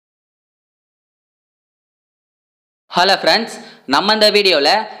Hello friends, நம்ம இந்த வீடியோல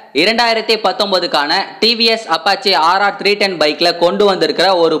 2019க்கான TVS Apache RR 310 பைக்ல கொண்டு வந்திருக்கிற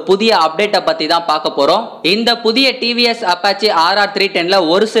ஒரு புதிய அப்டேட்ட பத்தி தான் பார்க்க போறோம். இந்த புதிய TVS Apache RR 310ல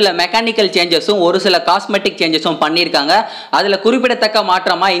ஒரு சில மெக்கானிக்கல் சேஞ்சஸும் ஒரு சில காஸ்மெட்டிக் சேஞ்சஸும் பண்ணிருக்காங்க. அதுல குறிப்பிடத்தக்க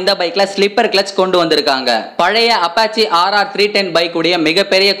மாற்றமா இந்த பைக்ல ஸ்லிப்பர் கிளட்ச் கொண்டு வந்திருக்காங்க. பழைய Apache RR 310 பைக் உடைய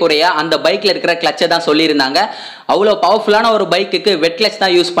மிகப்பெரிய குறையா அந்த பைக்ல இருக்கிற கிளட்சை தான் சொல்லியிருந்தாங்க. அவ்வளோ பவர்ஃபுல்லான ஒரு பைக்குக்கு வெட் கிளட்ச்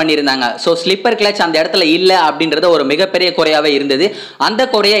தான் யூஸ் பண்ணியிருந்தாங்க. ஸோ ஸ்லிப்பர் கிளட்ச் அந்த இடத்துல இல்லை அப்படின்றது ஒரு மிகப்பெரிய குறையாவே இருந்தது. அந்த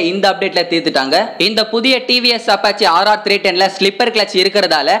குறையை இந்த அப்டேட்ல தீர்த்துட்டாங்க. இந்த புதிய TVS Apache RR 310ல slipper clutch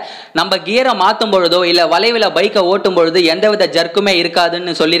இருக்கிறதால நம்ம கியரை மாற்றும் பொழுதோ இல்ல வளைவில் பைக்கை ஓட்டும் பொழுது எந்தவித ஜர்க்குமே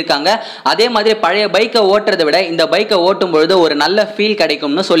இருக்காதுன்னு சொல்லியிருக்காங்க. அதே மாதிரி பழைய பைக்கை ஓட்டுறதை விட இந்த பைக்கை ஓட்டும் பொழுது ஒரு நல்ல ஃபீல்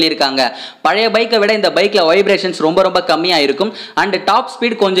கிடைக்கும்னு சொல்லியிருக்காங்க. பழைய பைக்கை விட இந்த பைக்ல வைப்ரேஷன்ஸ் ரொம்ப கம்மியா இருக்கும் அண்ட் டாப்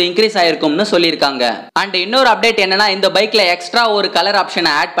ஸ்பீட் கொஞ்சம் இன்க்ரீஸ் ஆயிருக்கும்னு சொல்லியிருக்காங்க. அண்ட் இன்னொரு அப்டேட் என்னன்னா இந்த பைக்ல எக்ஸ்ட்ரா ஒரு கலர்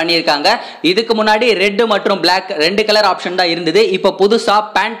ஆப்ஷனை ஆட் பண்ணியிருக்காங்க. இதுக்கு முன்னாடி ரெட் மற்றும் பிளாக் ரெண்டு கலர் ஆப்ஷன் தான் இருந்தது. இப்போ புதுசா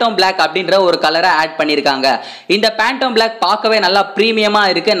பேண்டோம் பிளாக் அப்படின்ற ஒரு கலரை ஆட் பண்ணியிருக்காங்க. இந்த பேண்டோம் பிளாக் பார்க்கவே நல்லா பிரீமியமா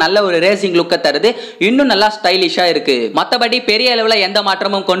இருக்கு, நல்ல ஒரு ரேசிங் லுக்கை தருது, இன்னும் நல்லா ஸ்டைலிஷா இருக்கு. மற்றபடி பெரிய அளவுல எந்த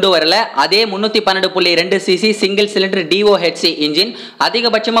மாற்றமும் கொண்டு வரல. அதே 312.2 cc single cylinder DOHC engine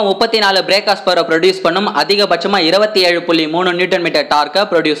அதிகபட்சமா 34 பிரேக் ஹார்ஸ் பவரை ப்ரொடியூஸ் பண்ணும், அதிகபட்சமா 27.3 நியூட்டன் மீட்டர் டார்க்கை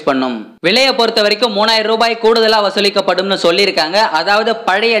ப்ரொடியூஸ் பண்ணும். விலையை பொறுத்த வரைக்கும் 3000 ரூபாய் கூடுதலா வசூலிக்கப்படும் சொல்லியிருக்காங்க. அதாவது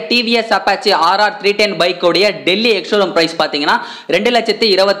பழைய TVS Apache RR 310 பைக் உடைய டெல்லி எக்ஸ்ஷோரூம் பிரைஸ் பாத்தீங்கன்னா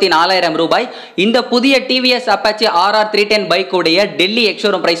 2,24,000 ரூபாய். இந்த புதிய TVS Apache RR 310 பைக் உடைய டெல்லி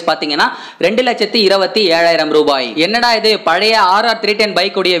எக்ஸ்ஷோரூம் பிரைஸ் பாத்தீங்கன்னா 2,27,000 ரூபாய். என்னடா இது, பழைய RR 310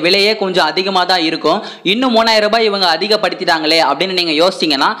 பைக் உடைய விலையே கொஞ்சம் அதிகமா தான் இருக்கும், இன்னும் 3000 ரூபாய் இவங்க அதிகப்படுத்திட்டாங்களே அப்படின்னு நீங்க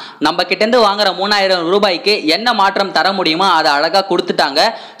யோசிச்சீங்கன்னா நம்ம கிட்ட இருந்து வாங்குற 3000 ரூபாய்க்கு என்ன மாற்றம் தர முடியுமோ அதை அழகா கொடுத்துட்டாங்க.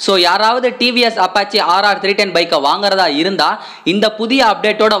 சோ யாராவது TVS Apache RR 310 பைக்கை வாங்குறதா இருந்தா இந்த புதிய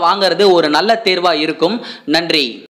அப்டேட்டோட வாங்குறது ஒரு நல்ல தேர்வா இருக்கும். நன்றி.